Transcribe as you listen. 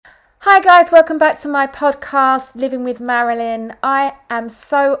Hi guys, welcome back to my podcast, Living with Marilyn. I am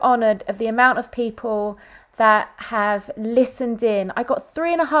so honoured of the amount of people that have listened in. I got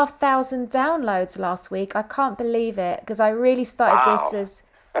 3,500 downloads last week. I can't believe it because I really started this as...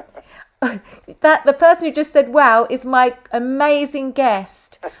 that the person who just said wow is my amazing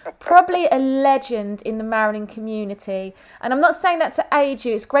guest, probably a legend in the Marilyn community. And I'm not saying that to age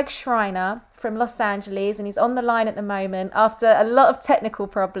you. It's Greg Schreiner from Los Angeles, and he's on the line at the moment after a lot of technical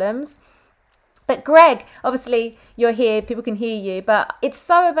problems. But Greg, obviously you're here, people can hear you, but it's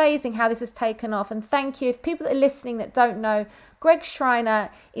so amazing how this has taken off. And thank you. If people that are listening that don't know, Greg Schreiner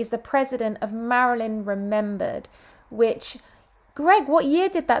is the president of Marilyn Remembered, which, Greg, what year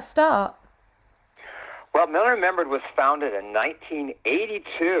did that start? Well, Marilyn Remembered was founded in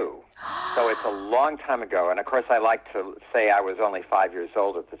 1982, so it's a long time ago. And, of course, I like to say I was only 5 years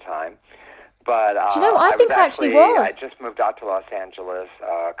old at the time. But do you know what? I think I actually was. I just moved out to Los Angeles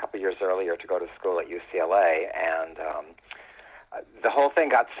a couple years earlier to go to school at UCLA, and the whole thing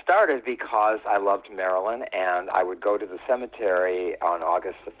got started because I loved Marilyn, and I would go to the cemetery on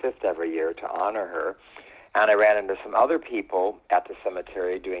August the 5th every year to honor her. And I ran into some other people at the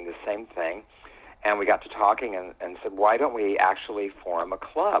cemetery doing the same thing, and we got to talking and said, why don't we actually form a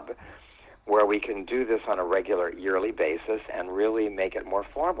club where we can do this on a regular yearly basis and really make it more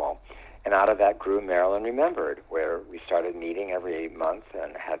formal? And out of that grew Marilyn Remembered, where we started meeting every month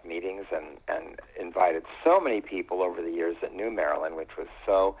and had meetings and invited so many people over the years that knew Marilyn, which was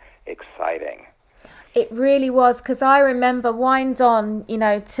so exciting. It really was, because I remember wind on,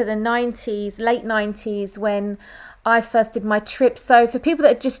 to the 90s, late 90s, when I first did my trip. So for people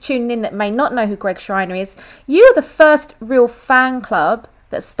that are just tuning in that may not know who Greg Schreiner is, you were the first real fan club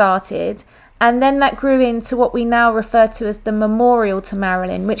that started. And then that grew into what we now refer to as the Memorial to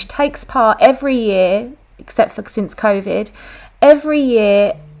Marilyn, which takes part every year, except for since COVID, every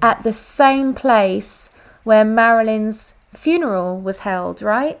year at the same place where Marilyn's funeral was held,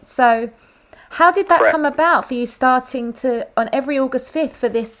 right? So how did that Correct. come about for you starting to, on every August 5th for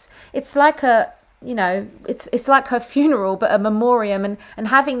this, it's like a, it's like her funeral, but a memoriam, and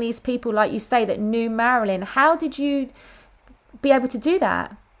having these people, like you say, that knew Marilyn. How did you be able to do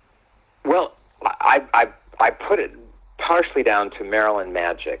that? Well, I put it partially down to Marilyn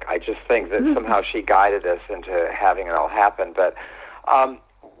magic. I just think that somehow she guided us into having it all happen. But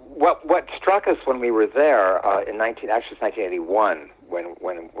what struck us when we were there in 1981,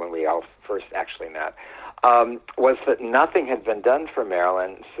 when we all first actually met, was that nothing had been done for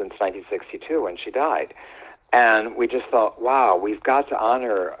Marilyn since 1962 when she died. And we just thought, wow, we've got to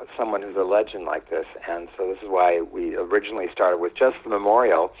honor someone who's a legend like this. And so this is why we originally started with just the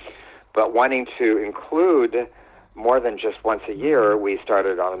memorial. But wanting to include more than just once a year, we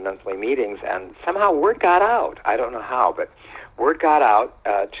started on monthly meetings, and somehow word got out. I don't know how, but word got out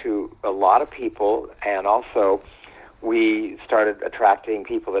to a lot of people, and also we started attracting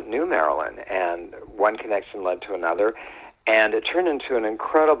people that knew Marilyn, and one connection led to another, and it turned into an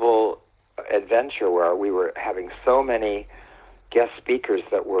incredible adventure where we were having so many guest speakers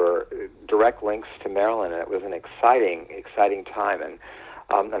that were direct links to Marilyn, and it was an exciting time. And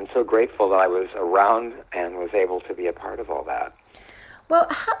I'm so grateful that I was around and was able to be a part of all that. Well,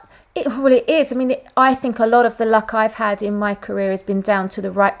 it is. I mean, I think a lot of the luck I've had in my career has been down to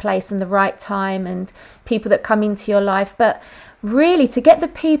the right place and the right time and people that come into your life. But really, to get the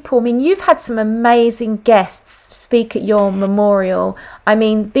people, I mean, you've had some amazing guests speak at your memorial. I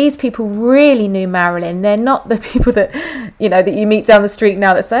mean, these people really knew Marilyn. They're not the people that, that you meet down the street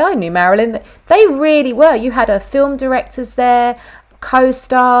now that say, I knew Marilyn. They really were. You had film directors there,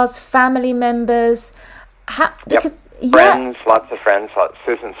 co-stars, family members. Friends, lots of friends.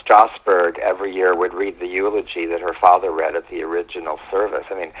 Susan Strasberg every year would read the eulogy that her father read at the original service.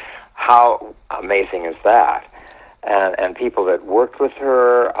 I mean, how amazing is that? And people that worked with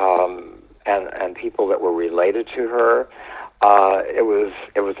her, and people that were related to her. It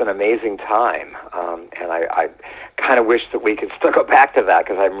was an amazing time, and I kind of wish that we could still go back to that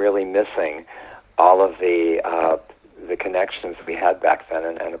because I'm really missing all of the connections we had back then,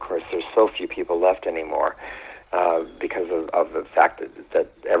 and of course there's so few people left anymore because of the fact that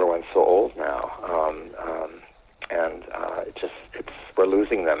everyone's so old now, and we're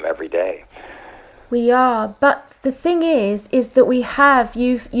losing them every day. We are, but the thing is that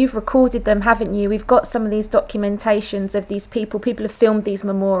you've recorded them, haven't you? We've got some of these documentations of these people have filmed these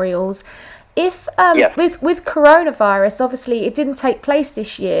memorials. If yes. with coronavirus, obviously it didn't take place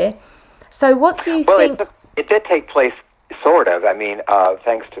this year, so what do you think? It did take place, sort of. I mean,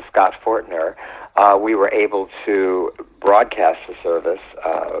 thanks to Scott Fortner, we were able to broadcast the service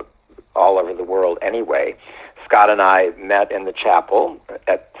all over the world anyway. Scott and I met in the chapel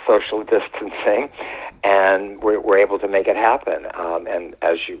at social distancing, and we're able to make it happen. And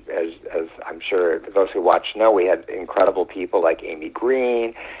as I'm sure those who watch know, we had incredible people like Amy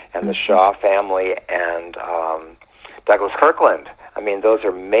Green and the Shaw family and Douglas Kirkland. I mean, those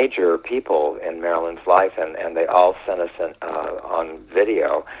are major people in Marilyn's life, and they all sent us on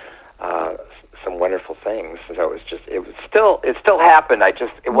video some wonderful things. So it still happened.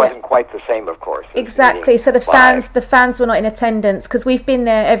 It wasn't quite the same, of course. Exactly. So the fans were not in attendance, because we've been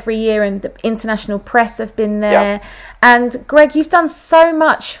there every year, and the international press have been there. Yeah. And Greg, you've done so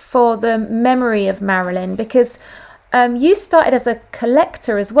much for the memory of Marilyn, because you started as a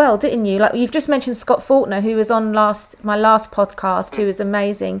collector as well, didn't you? Like, you've just mentioned Scott Faulkner, who was on my last podcast, who was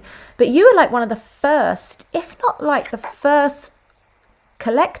amazing. But you were like one of the first, if not like the first,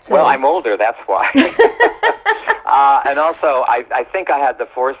 collectors. Well, I'm older, that's why. And also, I think I had the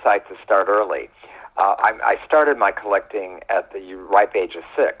foresight to start early. I started my collecting at the ripe age of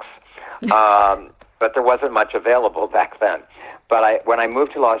 6, but there wasn't much available back then. But when I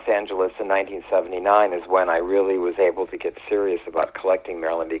moved to Los Angeles in 1979 is when I really was able to get serious about collecting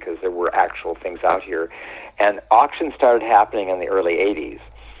Marilyn, because there were actual things out here. And auctions started happening in the early 80s.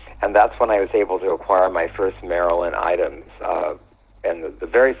 And that's when I was able to acquire my first Marilyn items. And the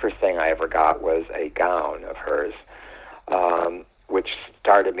very first thing I ever got was a gown of hers, which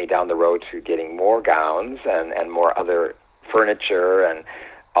started me down the road to getting more gowns and more other furniture and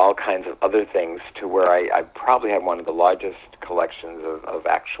all kinds of other things, to where I probably have one of the largest collections of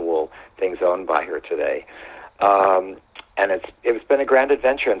actual things owned by her today. And it's been a grand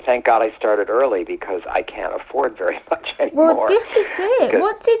adventure, and thank God I started early, because I can't afford very much anymore. Well, this is it.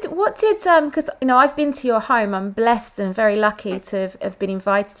 What did because I've been to your home. I'm blessed and very lucky to have been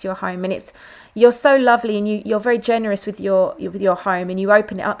invited to your home, and you're so lovely, and you're very generous with your home, and you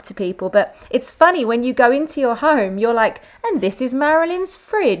open it up to people. But it's funny, when you go into your home, you're like, and this is Marilyn's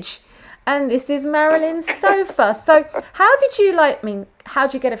fridge, and this is Marilyn's sofa. So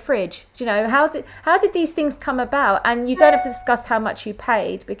how'd you get a fridge? Do you know, how did these things come about? And you don't have to discuss how much you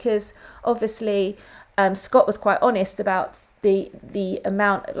paid, because obviously Scott was quite honest about the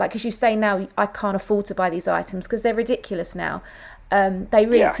amount. Like, as you say now, I can't afford to buy these items because they're ridiculous now. They're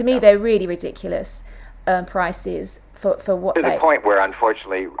really ridiculous prices for what to the point where,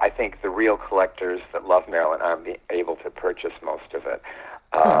 unfortunately, I think the real collectors that love Marilyn aren't able to purchase most of it.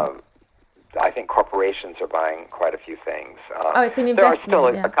 I think corporations are buying quite a few things. It's an investment. There are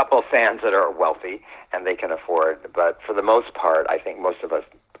still a couple of fans that are wealthy and they can afford, but for the most part, I think most of us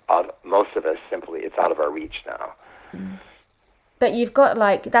simply, it's out of our reach now. But you've got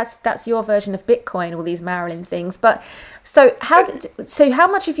that's your version of Bitcoin, all these Marilyn things. But so how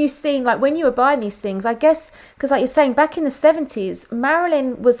much have you seen, like, when you were buying these things? I guess because, like you're saying, back in the 70s,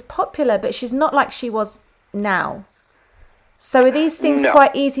 Marilyn was popular, but she's not like she was now. So are these things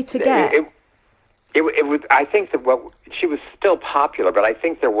quite easy to get? It was. I think that she was still popular, but I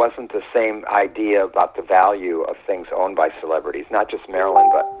think there wasn't the same idea about the value of things owned by celebrities. Not just Marilyn,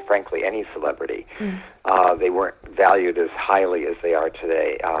 but frankly any celebrity. They weren't valued as highly as they are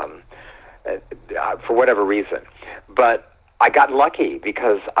today, for whatever reason. But I got lucky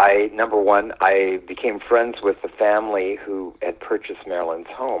because number one, I became friends with the family who had purchased Marilyn's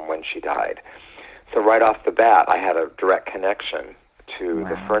home when she died. So right off the bat, I had a direct connection to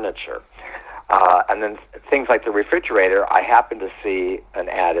the furniture. And then things like the refrigerator, I happened to see an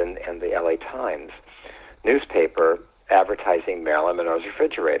ad in the LA Times newspaper advertising Marilyn Monroe's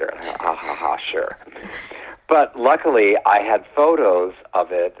refrigerator. And I thought, sure. But luckily, I had photos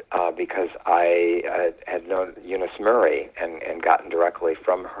of it because I had known Eunice Murray and gotten directly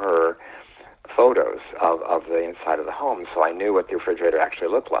from her photos of the inside of the home, so I knew what the refrigerator actually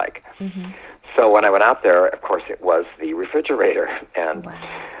looked like. So when I went out there, of course, it was the refrigerator.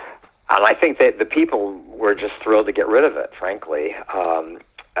 And I think that the people were just thrilled to get rid of it, frankly.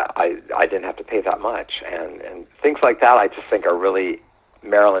 I didn't have to pay that much. And things like that, I just think, are really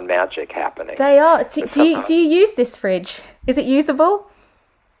Marilyn magic happening. They are. Do you use this fridge? Is it usable?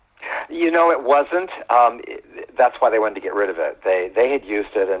 It wasn't. That's why they wanted to get rid of it. They had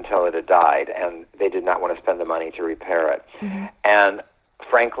used it until it had died, and they did not want to spend the money to repair it. And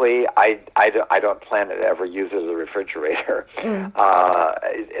frankly, I don't plan to ever use it as a refrigerator.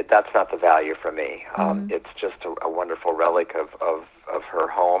 That's not the value for me. It's just a wonderful relic of her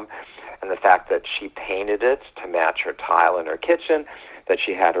home, and the fact that she painted it to match her tile in her kitchen, that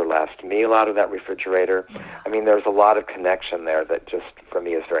she had her last meal out of that refrigerator. I mean, there's a lot of connection there that just, for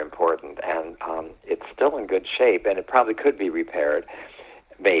me, is very important. And it's still in good shape, and it probably could be repaired,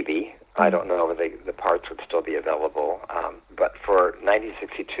 maybe. I don't know if the parts would still be available. But for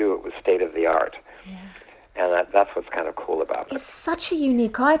 1962, it was state-of-the-art. And that's what's kind of cool about it. It's such a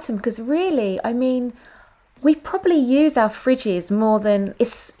unique item because really, I mean, we probably use our fridges more than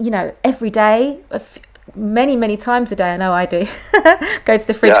every day, many times a day. I know I do. Go to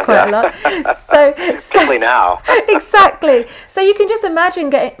the fridge quite a lot. So Especially now. Exactly. So you can just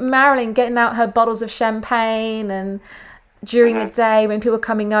imagine Marilyn getting out her bottles of champagne and during the day when people are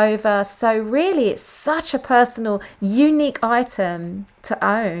coming over. So really, it's such a personal, unique item to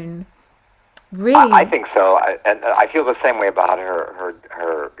own. Really, I think so, and I feel the same way about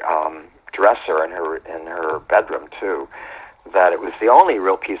her dresser in her bedroom too. That it was the only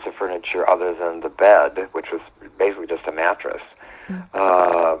real piece of furniture other than the bed, which was basically just a mattress.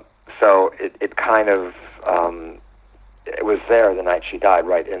 So it kind of it was there the night she died,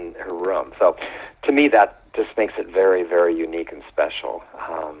 right in her room. So to me, that just makes it very, very unique and special.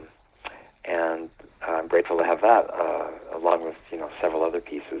 And I'm grateful to have that, along with several other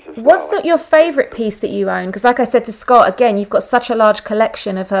pieces as well. What's your favorite piece that you own? Because like I said to Scott, again, you've got such a large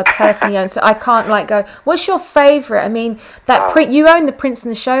collection of her personally owned, so I can't go, what's your favorite? I mean, you own the Prince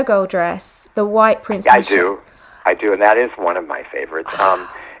and the Showgirl dress, the white Prince and the I do, and that is one of my favorites.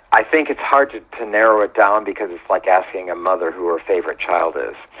 I think it's hard to narrow it down because it's like asking a mother who her favorite child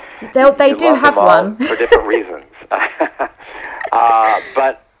is. They do have one. For different reasons.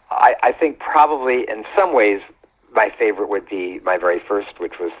 But I think probably in some ways my favorite would be my very first,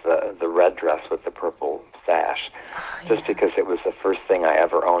 which was the red dress with the purple sash, just because it was the first thing I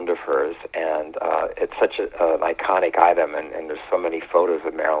ever owned of hers, and it's such an iconic item, and there's so many photos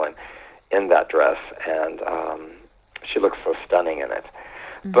of Marilyn in that dress, and she looks so stunning in it.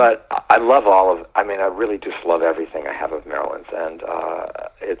 But I love I really just love everything I have of Marilyn's, and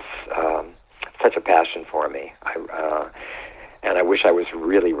it's such a passion for me. And I wish I was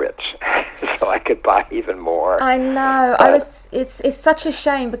really rich so I could buy even more. I know. It's such a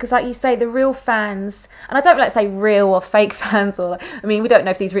shame because, like you say, the real fans, and I don't like to say real or fake fans, we don't know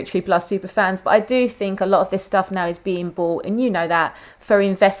if these rich people are super fans, but I do think a lot of this stuff now is being bought, and that, for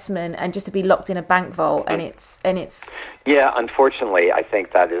investment and just to be locked in a bank vault, and it's. Yeah, unfortunately, I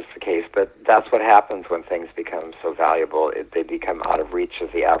think that is the case, but that's what happens when things become so valuable. They become out of reach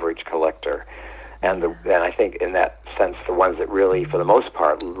of the average collector. And I think in that sense, the ones that really, for the most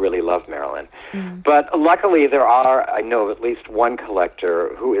part, really love Marilyn. But luckily, I know at least one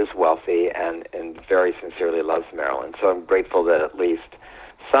collector who is wealthy and very sincerely loves Marilyn. So I'm grateful that at least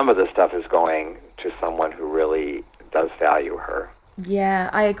some of the stuff is going to someone who really does value her.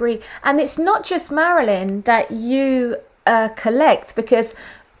 Yeah, I agree. And it's not just Marilyn that you collect, because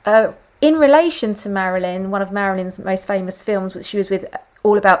in relation to Marilyn, one of Marilyn's most famous films, which she was with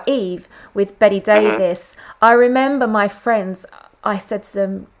All About Eve with Betty Davis, I remember my friends, I said to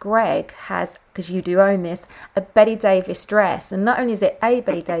them, Greg has, because you do own this, a Betty Davis dress. And not only is it a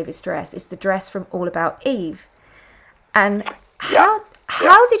Betty Davis dress, it's the dress from All About Eve. And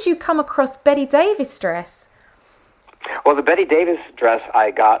how did you come across Betty Davis dress? Well, the Betty Davis dress I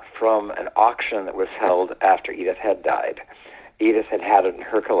got from an auction that was held after Edith had died. Edith had it in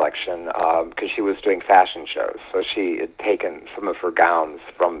her collection because she was doing fashion shows. So she had taken some of her gowns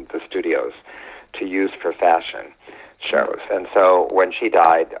from the studios to use for fashion shows. And so when she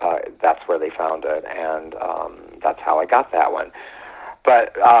died, that's where they found it, and that's how I got that one.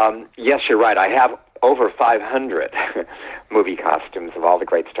 But yes, you're right. I have over 500 movie costumes of all the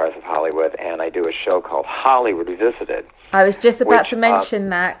great stars of Hollywood, and I do a show called Hollywood Revisited. I was just about to mention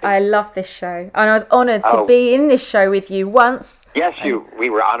that. I love this show, and I was honoured to be in this show with you once. Yes, we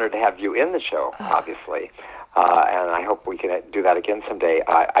were honoured to have you in the show, obviously, and I hope we can do that again someday.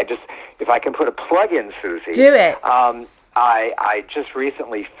 I just, if I can put a plug in, Susie. Do it. I just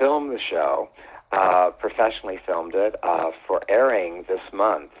recently filmed the show, professionally filmed it, for airing this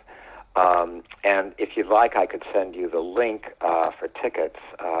month. And if you'd like, I could send you the link for tickets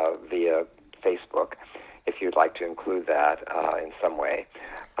via Facebook, if you'd like to include that in some way.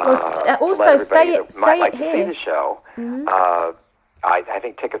 Also, say it like here. To see the show. I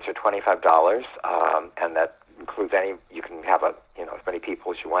think tickets are $25, and that includes you can have as many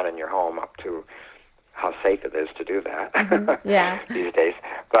people as you want in your home, up to how safe it is to do that these days.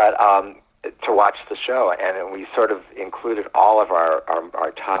 But to watch the show, and we sort of included all of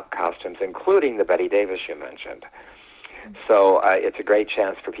our top costumes, including the Betty Davis you mentioned. So it's a great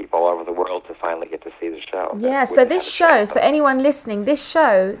chance for people all over the world to finally get to see the show. Yeah, so this show, for anyone listening, this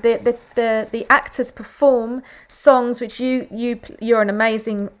show, the actors perform songs which you're an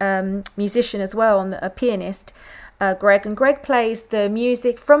amazing musician as well, a pianist, Greg, and Greg plays the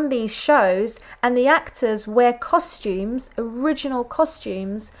music from these shows, and the actors wear costumes, original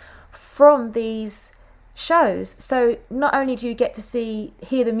costumes from these shows. So not only do you get to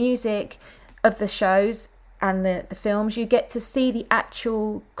hear the music of the shows and the films, you get to see the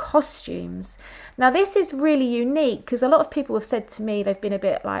actual costumes. Now, this is really unique because a lot of people have said to me, they've been a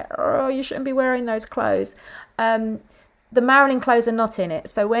bit like, oh, you shouldn't be wearing those clothes. The Marilyn clothes are not in it.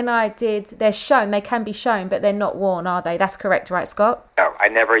 So when I did, they're shown, they can be shown, but they're not worn, are they? That's correct, right, Scott? No, I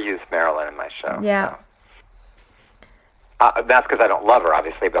never use Marilyn in my show. Yeah. No. That's because I don't love her,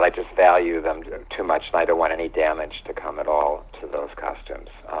 obviously, but I just value them too much, and I don't want any damage to come at all to those costumes.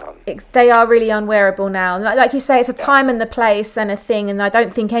 They are really unwearable now. Like you say, it's a time and the place and a thing, and I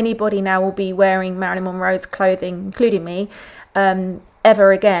don't think anybody now will be wearing Marilyn Monroe's clothing, including me,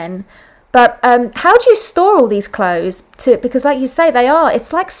 ever again. But how do you store all these clothes? Because like you say,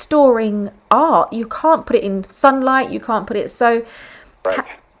 it's like storing art. You can't put it in sunlight. You can't put it so... Right.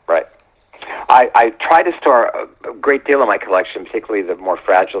 I try to store a great deal of my collection, particularly the more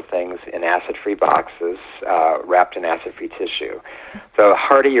fragile things, in acid-free boxes wrapped in acid-free tissue. The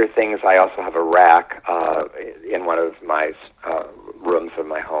hardier things, I also have a rack in one of my rooms of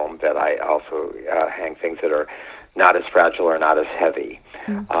my home that I also hang things that are not as fragile or not as heavy.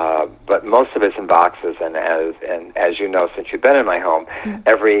 But most of it's in boxes, and as you know, since you've been in my home,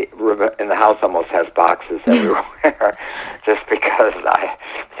 every room in the house almost has boxes everywhere, just because I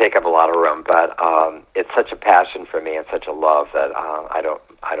take up a lot of room. But it's such a passion for me and such a love that I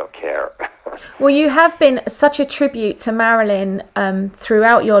don't care. Well, you have been such a tribute to Marilyn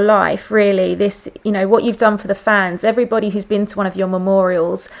throughout your life, really. This, what you've done for the fans. Everybody who's been to one of your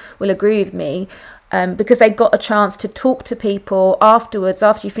memorials will agree with me. Because they got a chance to talk to people afterwards,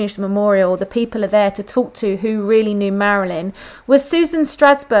 after you finish the memorial. The people are there to talk to who really knew Marilyn. Was Susan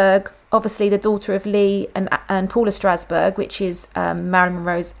Strasberg, obviously the daughter of Lee and Paula Strasberg, which is Marilyn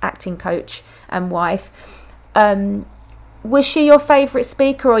Monroe's acting coach and wife, was she your favourite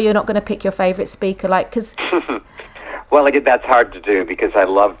speaker, or you're not going to pick your favourite speaker? Well, again, that's hard to do because I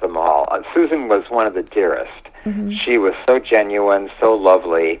love them all. Susan was one of the dearest. She was so genuine, so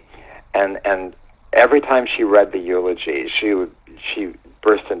lovely, and every time she read the eulogy, she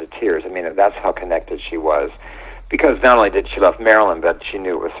burst into tears. I mean, that's how connected she was. Because not only did she love Marilyn, but she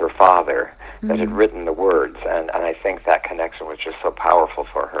knew it was her father that had written the words, and I think that connection was just so powerful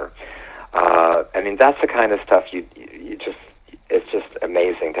for her. I mean, that's the kind of stuff it's just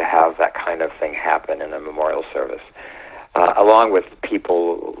amazing to have that kind of thing happen in a memorial service. Along with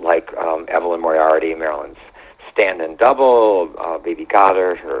people like Evelyn Moriarty, Marilyn's stand-in double, Baby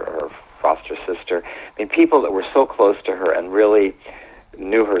Goddard, her foster sister. I mean, people that were so close to her and really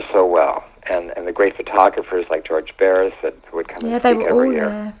knew her so well. And the great photographers like George Barris that would come and speak every year.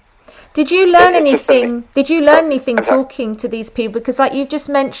 There. Did you learn anything? Talking to these people? Because like you've just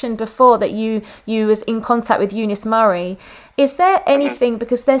mentioned before that you was in contact with Eunice Murray. Is there anything,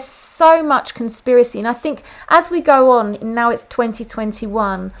 because there's so much conspiracy, and I think as we go on, now it's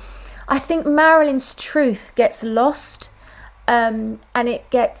 2021, I think Marilyn's truth gets lost. And it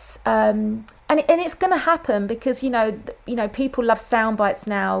gets and it's going to happen because people love sound bites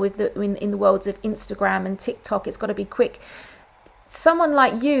now in the worlds of Instagram and TikTok. It's got to be quick. Someone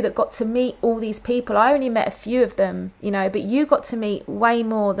like you that got to meet all these people, I only met a few of them, but you got to meet way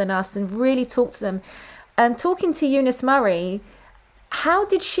more than us and really talk to them. And talking to Eunice Murray, how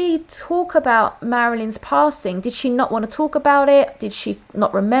did she talk about Marilyn's passing? Did she not want to talk about it? Did she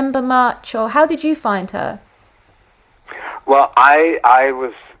not remember much? Or how did you find her? Well, I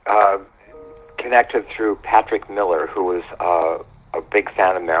was connected through Patrick Miller, who was a big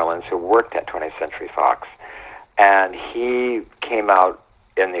fan of Marilyn's, who worked at 20th Century Fox, and he came out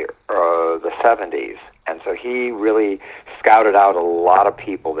in the 70s, and so he really scouted out a lot of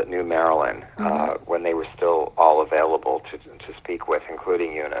people that knew Marilyn when they were still all available to speak with,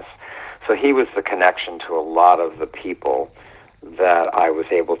 including Eunice. So he was the connection to a lot of the people that I was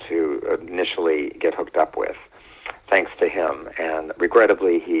able to initially get hooked up with, thanks to him. And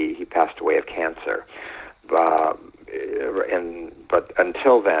regrettably, he passed away of cancer. But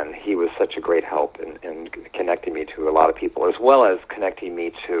until then, he was such a great help in connecting me to a lot of people, as well as connecting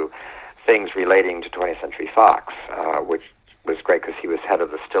me to things relating to 20th Century Fox, which was great because he was head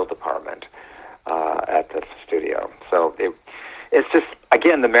of the still department at the studio. So it's just,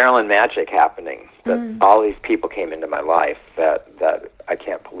 again, the Marilyn magic happening, that all these people came into my life that I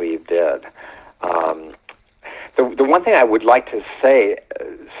can't believe did. The one thing I would like to say,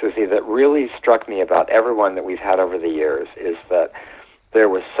 Susie, that really struck me about everyone that we've had over the years is that there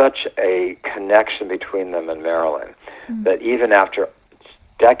was such a connection between them and Marilyn that even after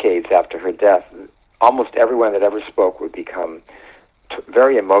decades after her death, almost everyone that ever spoke would become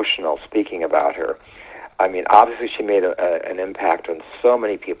very emotional speaking about her. I mean, obviously she made an impact on so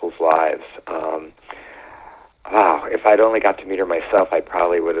many people's lives. Wow, if I'd only got to meet her myself, I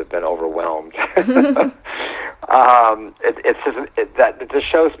probably would have been overwhelmed. It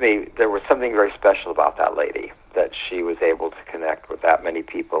just shows me there was something very special about that lady, that she was able to connect with that many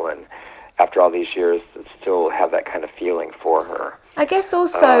people, and after all these years, still have that kind of feeling for her. I guess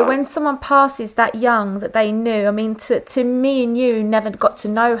also when someone passes that young that they knew, I mean, to me and you never got to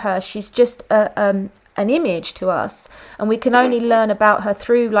know her. She's just an image to us, and we can only learn about her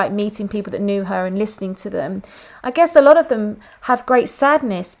through like meeting people that knew her and listening to them. I guess a lot of them have great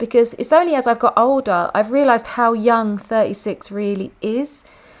sadness, because it's only as I've got older I've realised how young 36 really is,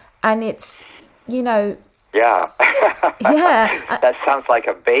 and it's, you know. Yeah. Yeah. That sounds like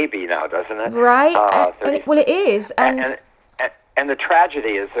a baby now, doesn't it? Right. Well, it is. And the tragedy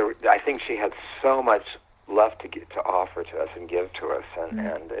is that I think she had so much left to offer to us and give to us,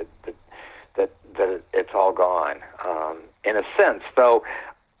 and that it's all gone. In a sense, though,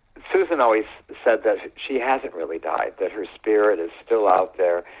 Susan always said that she hasn't really died, that her spirit is still out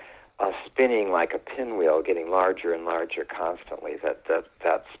there, spinning like a pinwheel, getting larger and larger constantly,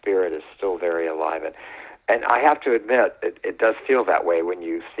 that spirit is still very alive. And I have to admit, it does feel that way when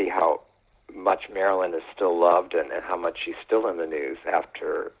you see how much Marilyn is still loved and how much she's still in the news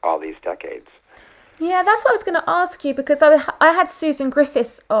after all these decades. Yeah, that's what I was going to ask you, because I had Susan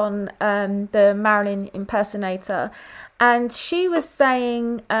Griffiths on, the Marilyn impersonator, and she was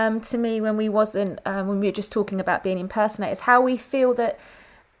saying to me when we were just talking about being impersonators, how we feel that,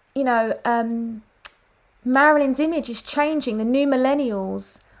 you know, Marilyn's image is changing. The new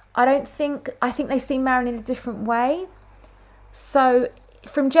millennials, I think they see Marilyn in a different way. So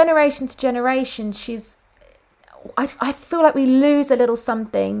from generation to generation, I feel like we lose a little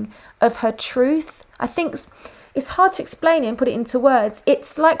something of her truth. I think it's hard to explain it and put it into words.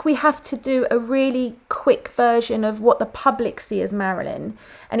 It's like we have to do a really quick version of what the public see as Marilyn.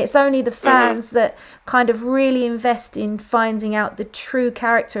 And it's only the fans that kind of really invest in finding out the true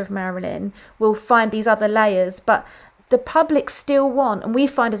character of Marilyn will find these other layers. But the public still want, and we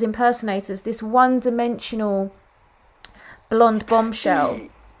find as impersonators, this one-dimensional blonde bombshell.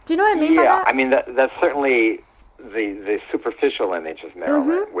 Do you know what I mean by that? I mean, that's certainly the superficial image of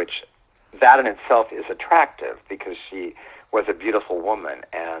Marilyn, which that in itself is attractive, because she was a beautiful woman,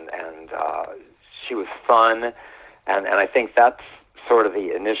 and she was fun, and I think that's sort of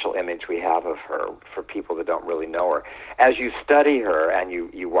the initial image we have of her for people that don't really know her. As you study her and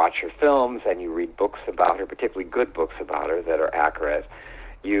you watch her films and you read books about her, particularly good books about her that are accurate,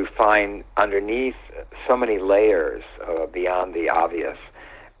 you find underneath so many layers beyond the obvious.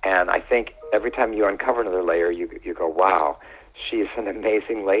 And I think every time you uncover another layer, you go, wow, she's an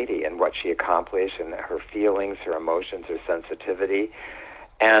amazing lady, and what she accomplished, and her feelings, her emotions, her sensitivity.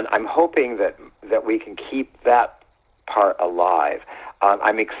 And I'm hoping that we can keep that part alive.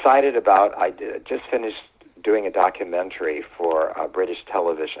 I'm excited about, just finished doing a documentary for British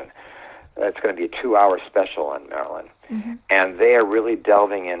television. It's going to be a 2-hour special on Marilyn. And they are really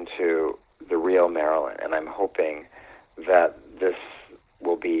delving into the real Marilyn, and I'm hoping that this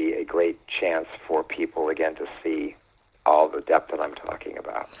will be a great chance for people, again, to see all the depth that I'm talking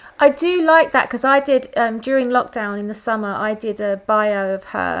about. I do like that, because I did, during lockdown in the summer, I did a bio of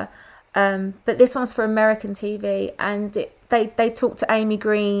her, but this one's for American TV, and they talked to Amy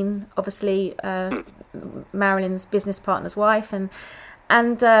Green, obviously Marilyn's business partner's wife, and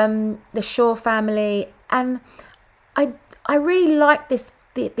the Shaw family, and I really like this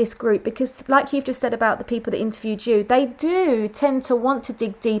group, because like you've just said about the people that interviewed you, they do tend to want to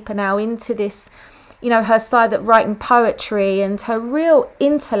dig deeper now into this, you know, her side, that writing poetry and her real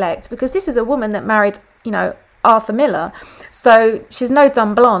intellect, because this is a woman that married, you know, Arthur Miller, so she's no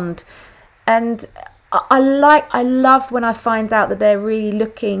dumb blonde. And I love when I find out that they're really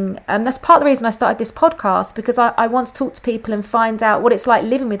looking, and that's part of the reason I started this podcast, because I want to talk to people and find out what it's like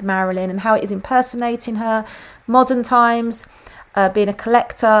living with Marilyn and how it is impersonating her, modern times, being a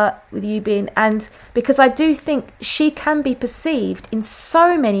collector, with you being, and because I do think she can be perceived in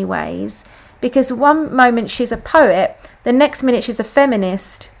so many ways, because one moment she's a poet, the next minute she's a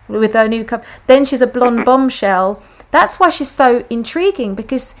feminist with her new then she's a blonde bombshell. That's why she's so intriguing,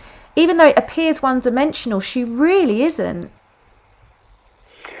 because even though it appears one-dimensional, she really isn't.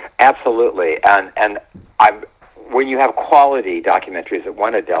 Absolutely, and when you have quality documentaries that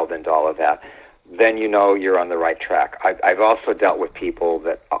want to delve into all of that, then you know you're on the right track. I've also dealt with people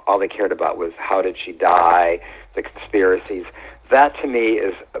that all they cared about was how did she die, the conspiracies. That to me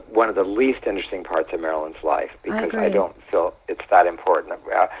is one of the least interesting parts of Marilyn's life, because I don't feel it's that important.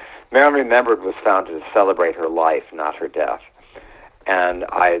 Marilyn Remembered was founded to celebrate her life, not her death. And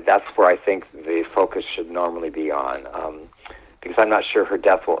that's where I think the focus should normally be on, because I'm not sure her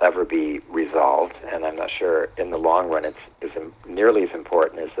death will ever be resolved, and I'm not sure in the long run it's nearly as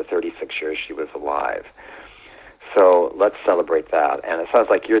important as the 36 years she was alive. So let's celebrate that. And it sounds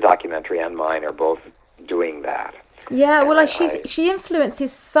like your documentary and mine are both doing that. Yeah, well, she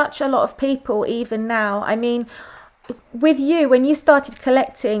influences such a lot of people even now. I mean, with you, when you started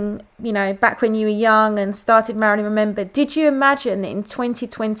collecting, back when you were young and started Marilyn Remembered, did you imagine that in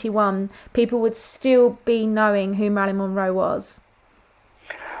 2021 people would still be knowing who Marilyn Monroe was?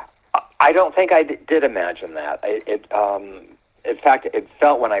 I don't think I did imagine that. In fact, it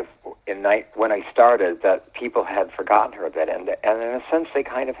felt when I started that people had forgotten her a bit, and in a sense they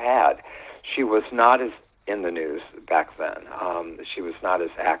kind of had. She was not as in the news back then. She was not as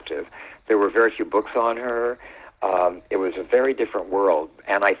active. There were very few books on her. It was a very different world,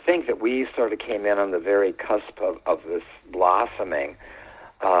 and I think that we sort of came in on the very cusp of this blossoming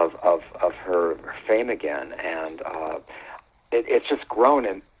of her fame again, and it's just grown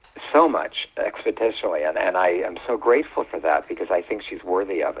in so much exponentially, and I am so grateful for that because I think she's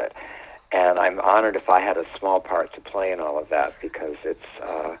worthy of it, and I'm honored if I had a small part to play in all of that because it's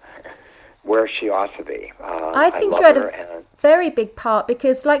where she ought to be. I think you had a very big part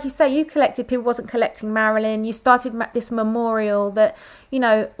because, like you say, you collected, people wasn't collecting Marilyn. You started this memorial that,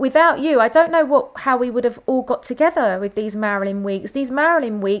 without you, I don't know how we would have all got together with these Marilyn weeks. These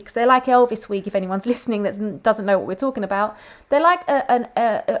Marilyn weeks, they're like Elvis week, if anyone's listening that doesn't know what we're talking about. They're like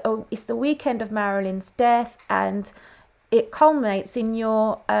it's the weekend of Marilyn's death, and it culminates in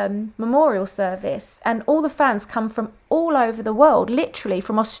your memorial service, and all the fans come from all over the world, literally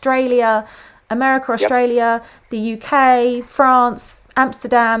from Australia, America, Australia, the UK, France,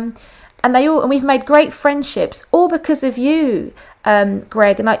 Amsterdam, and we've made great friendships, all because of you,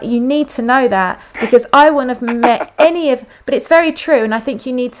 Greg. And you need to know that because I wouldn't have met but it's very true, and I think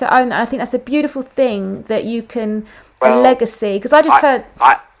you need to own that. I think that's a beautiful thing that you can, a legacy. Because I just heard.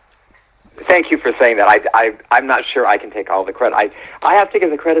 Thank you for saying that. I'm not sure I can take all the credit. I have to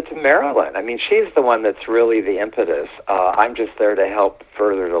give the credit to Marilyn. I mean, she's the one that's really the impetus. I'm just there to help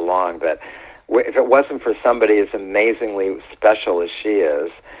further it along. But if it wasn't for somebody as amazingly special as she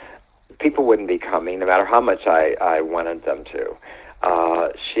is, people wouldn't be coming, no matter how much I wanted them to.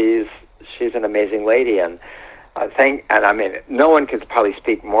 She's an amazing lady, and I mean, no one could probably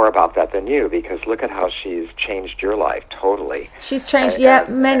speak more about that than you, because look at how she's changed your life totally. She's changed,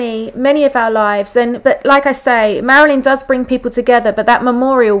 many of our lives. But like I say, Marilyn does bring people together, but that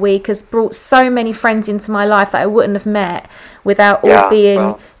Memorial Week has brought so many friends into my life that I wouldn't have met without all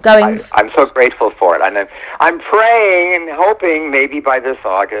being going. I'm so grateful for it. And I'm praying and hoping maybe by this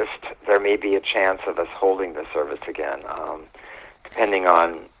August there may be a chance of us holding the service again, depending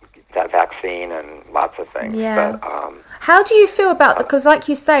on that vaccine and lots of things. Yeah. But, how do you feel about that? Because like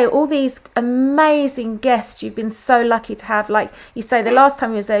you say, all these amazing guests you've been so lucky to have. Like you say, the last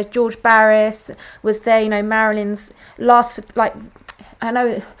time he was there, George Barris was there, Marilyn's the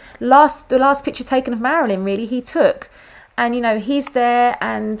last picture taken of Marilyn, really, he took. And, he's there,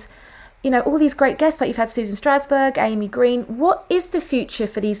 and, all these great guests that you've had, Susan Strasberg, Amy Green. What is the future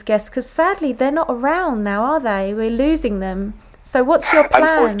for these guests? Because sadly, they're not around now, are they? We're losing them. So what's your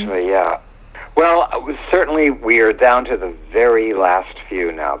plans? Unfortunately, yeah. Well, certainly we are down to the very last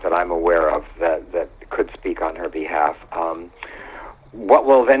few now that I'm aware of that could speak on her behalf. What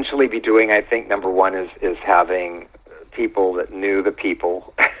we'll eventually be doing, I think, number one is having people that knew the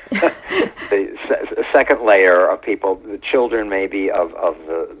people. The second layer of people, the children maybe of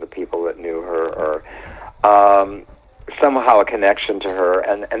the people that knew her, or somehow a connection to her.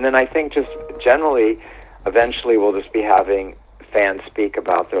 And then I think just generally, eventually we'll just be having fans speak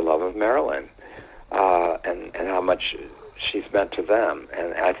about their love of Marilyn and how much she's meant to them.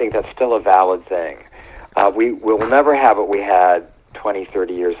 And I think that's still a valid thing. We will never have what we had 20,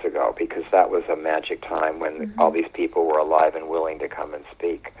 30 years ago, because that was a magic time when all these people were alive and willing to come and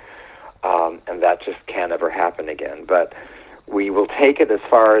speak. And that just can't ever happen again. But we will take it as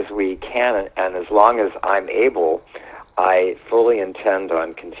far as we can, and as long as I'm able, I fully intend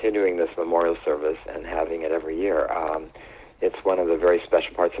on continuing this memorial service and having it every year. It's one of the very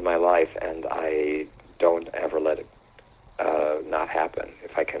special parts of my life, and I don't ever let it not happen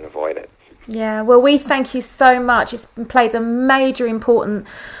if I can avoid it. Yeah, well, we thank you so much. It's played a major important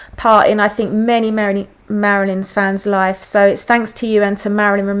part in, I think, many Marilyn's fans' life. So it's thanks to you and to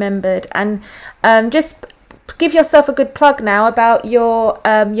Marilyn Remembered. And just give yourself a good plug now about your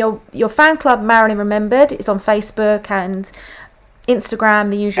fan club, Marilyn Remembered. It's on Facebook and Instagram,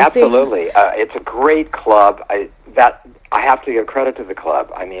 the usual Absolutely. things. It's a great club. I have to give credit to the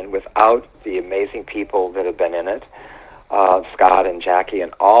club. I mean, without the amazing people that have been in it, Scott and Jackie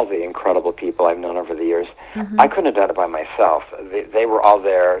and all the incredible people I've known over the years, I couldn't have done it by myself. They were all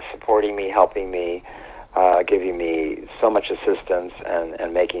there supporting me, helping me, giving me so much assistance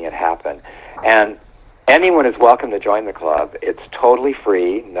and making it happen. And Anyone is welcome to join the club. It's totally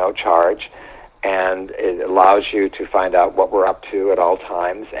free, no charge, and it allows you to find out what we're up to at all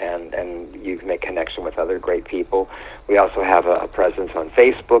times, and you can make connection with other great people. We also have a presence on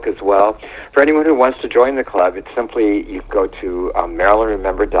Facebook as well. For anyone who wants to join the club, it's simply, you go to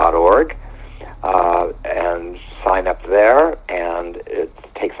MarilynRemember.org and sign up there, and it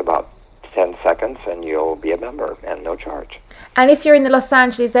takes about 10 seconds, and you'll be a member, and no charge. And if you're in the Los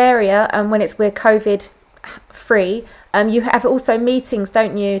Angeles area, and when we're COVID free, you have also meetings,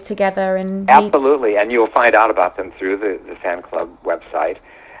 don't you, together? And absolutely, and you'll find out about them through the fan club website,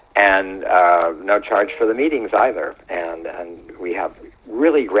 and no charge for the meetings either. And we have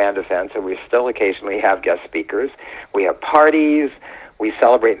really grand events, and we still occasionally have guest speakers. We have parties. We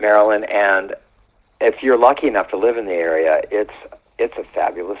celebrate Maryland, and if you're lucky enough to live in the area, it's a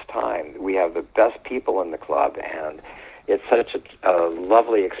fabulous time. We have the best people in the club, and it's such a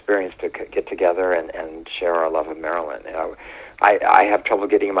lovely experience to get together and share our love of Maryland. You know, I have trouble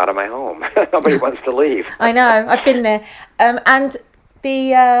getting them out of my home. Nobody wants to leave. I know. I've been there. And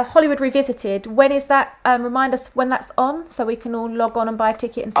the Hollywood Revisited, when is that? Remind us when that's on so we can all log on and buy a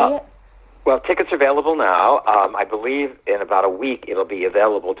ticket and see it. Well, tickets are available now. I believe in about a week it'll be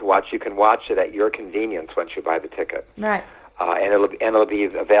available to watch. You can watch it at your convenience once you buy the ticket. Right. And it'll be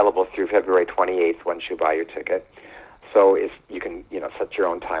available through February 28th once you buy your ticket. So you can set your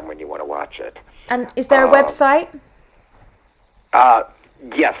own time when you want to watch it. And is there a website?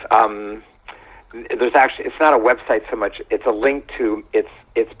 Yes. There's actually, it's not a website so much. It's a link to,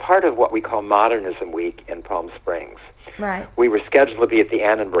 it's part of what we call Modernism Week in Palm Springs. Right. We were scheduled to be at the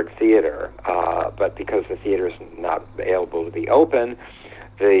Annenberg Theater, but because the theater is not able to be open,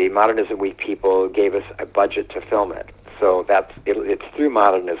 the Modernism Week people gave us a budget to film it. So it's through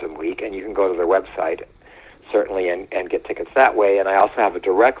Modernism Week, and you can go to their website, certainly, and get tickets that way. And I also have a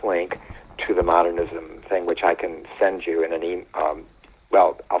direct link to the Modernism thing, which I can send you in an email.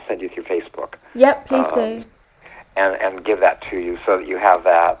 Well, I'll send you through Facebook. Yep, please do. And give that to you so that you have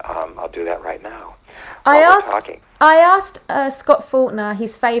that. I'll do that right now. I asked Scott Faulkner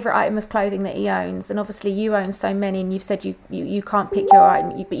his favourite item of clothing that he owns, and obviously you own so many, and you've said you can't pick your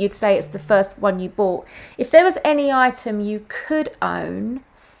item, but you'd say it's the first one you bought. If there was any item you could own,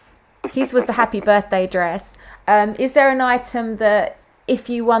 his was the Happy Birthday dress. Is there an item that, if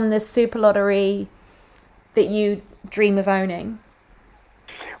you won the Super Lottery, that you dream of owning?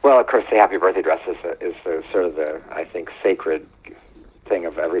 Well, of course, the Happy Birthday dress is the sort of the, I think, sacred thing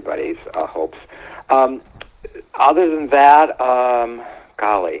of everybody's hopes. Other than that,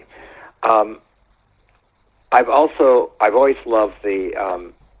 golly, I've always loved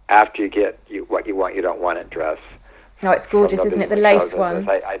the after you get what you want, you don't want it dress. No, it's gorgeous, isn't it? The lace one.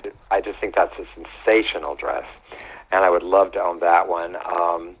 I just think that's a sensational dress, and I would love to own that one.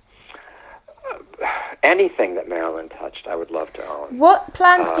 Anything that Marilyn touched, I would love to own. What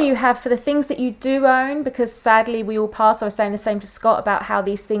plans do you have for the things that you do own? Because sadly, we all pass. I was saying the same to Scott about how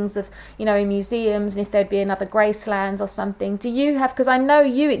these things of, in museums, and if there'd be another Gracelands or something. Do you have? Because I know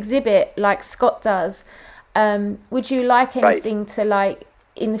you exhibit like Scott does. Would you like anything to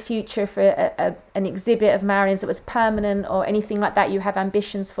in the future for an exhibit of Marilyn's that was permanent, or anything like that you have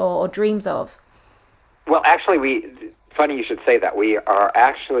ambitions for or dreams of? Well, actually, funny you should say that. We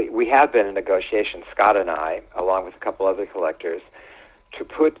have been in negotiations, Scott and I, along with a couple other collectors, to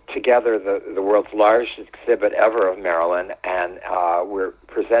put together the world's largest exhibit ever of Marilyn, and we're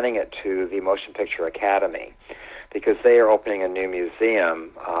presenting it to the Motion Picture Academy, because they are opening a new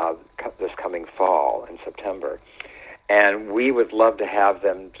museum this coming fall in September. And we would love to have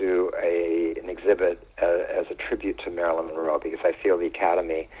them do an exhibit as a tribute to Marilyn Monroe, because I feel the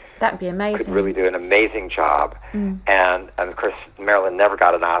Academy that'd be amazing. Could really do an amazing job. And of course, Marilyn never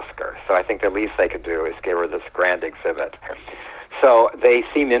got an Oscar, so I think the least they could do is give her this grand exhibit. So they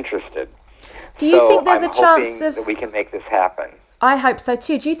seem interested. Do you think there's a chance that we can make this happen? I hope so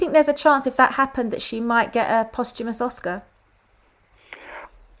too. Do you think there's a chance, if that happened, that she might get a posthumous Oscar?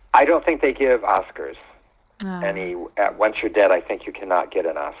 I don't think they give Oscars. Once you're dead, I think you cannot get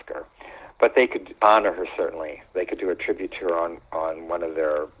an Oscar. But they could honor her, certainly. They could do a tribute to her on one of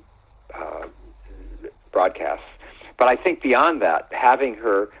their broadcasts. But I think beyond that, having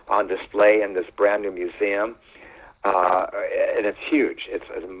her on display in this brand new museum, and it's huge.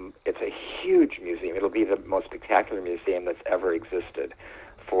 It's a huge museum. It'll be the most spectacular museum that's ever existed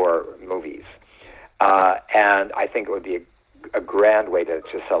for movies. And I think it would be a grand way to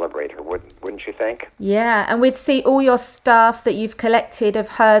celebrate her, wouldn't you think? Yeah, and we'd see all your stuff that you've collected of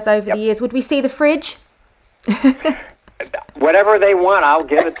hers over the years. Would we see the fridge? Whatever they want, I'll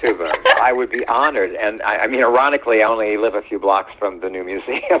give it to them. I would be honored. And I mean, ironically, I only live a few blocks from the new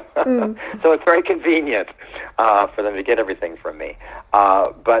museum, so it's very convenient for them to get everything from me.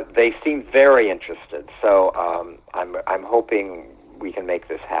 But they seem very interested, so I'm hoping we can make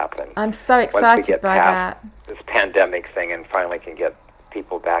this happen. I'm so excited by that. This pandemic thing, and finally can get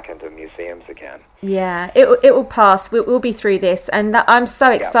people back into museums again. Yeah, it will pass. We'll be through this, and I'm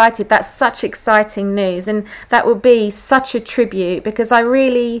so excited. That's such exciting news, and that will be such a tribute, because I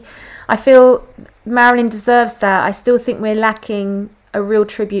feel Marilyn deserves that. I still think we're lacking a real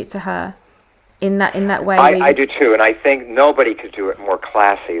tribute to her in that way. I do too, and I think nobody could do it more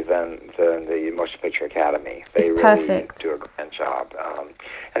classy than the Motion Picture Academy. They really perfect. Do a grand job.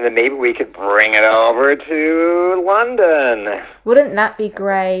 And then maybe we could bring it over to London. Wouldn't that be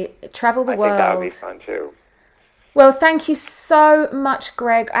great? Travel the world. I think that would be fun too. Well, thank you so much,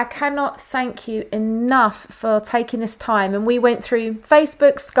 Greg. I cannot thank you enough for taking this time. And we went through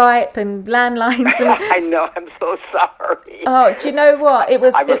Facebook, Skype, and landlines. And I know. I'm so sorry. Oh, do you know what?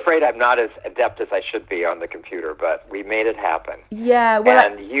 I'm afraid I'm not as adept as I should be on the computer, but we made it happen. Yeah. Well,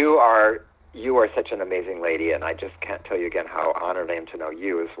 and you are such an amazing lady, and I just can't tell you again how honored I am to know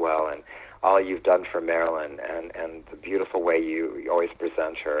you as well, and all you've done for Marilyn, and the beautiful way you always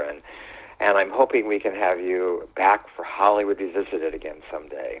present her, and I'm hoping we can have you back for Hollywood Revisited again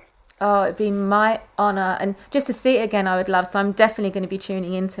someday. Oh, it'd be my honor, and just to see it again, I would love. So I'm definitely going to be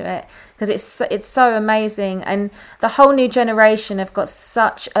tuning into it, because it's so amazing, and the whole new generation have got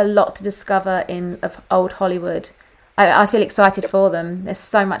such a lot to discover of old Hollywood. I feel excited for them. There's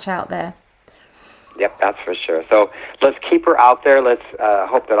so much out there. Yep, that's for sure. So let's keep her out there. Let's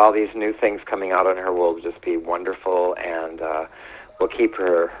hope that all these new things coming out on her will just be wonderful, and we'll keep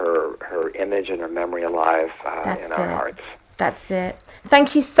her image and her memory alive in our hearts. That's it.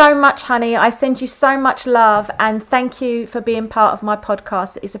 Thank you so much, honey. I send you so much love, and thank you for being part of my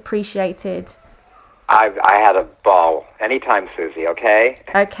podcast. It's appreciated. I had a ball. Anytime, Susie, okay?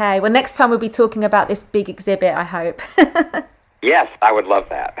 Okay. Well, next time we'll be talking about this big exhibit, I hope. Yes, I would love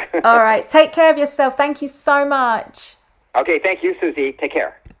that. All right. Take care of yourself. Thank you so much. Okay. Thank you, Susie. Take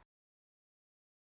care.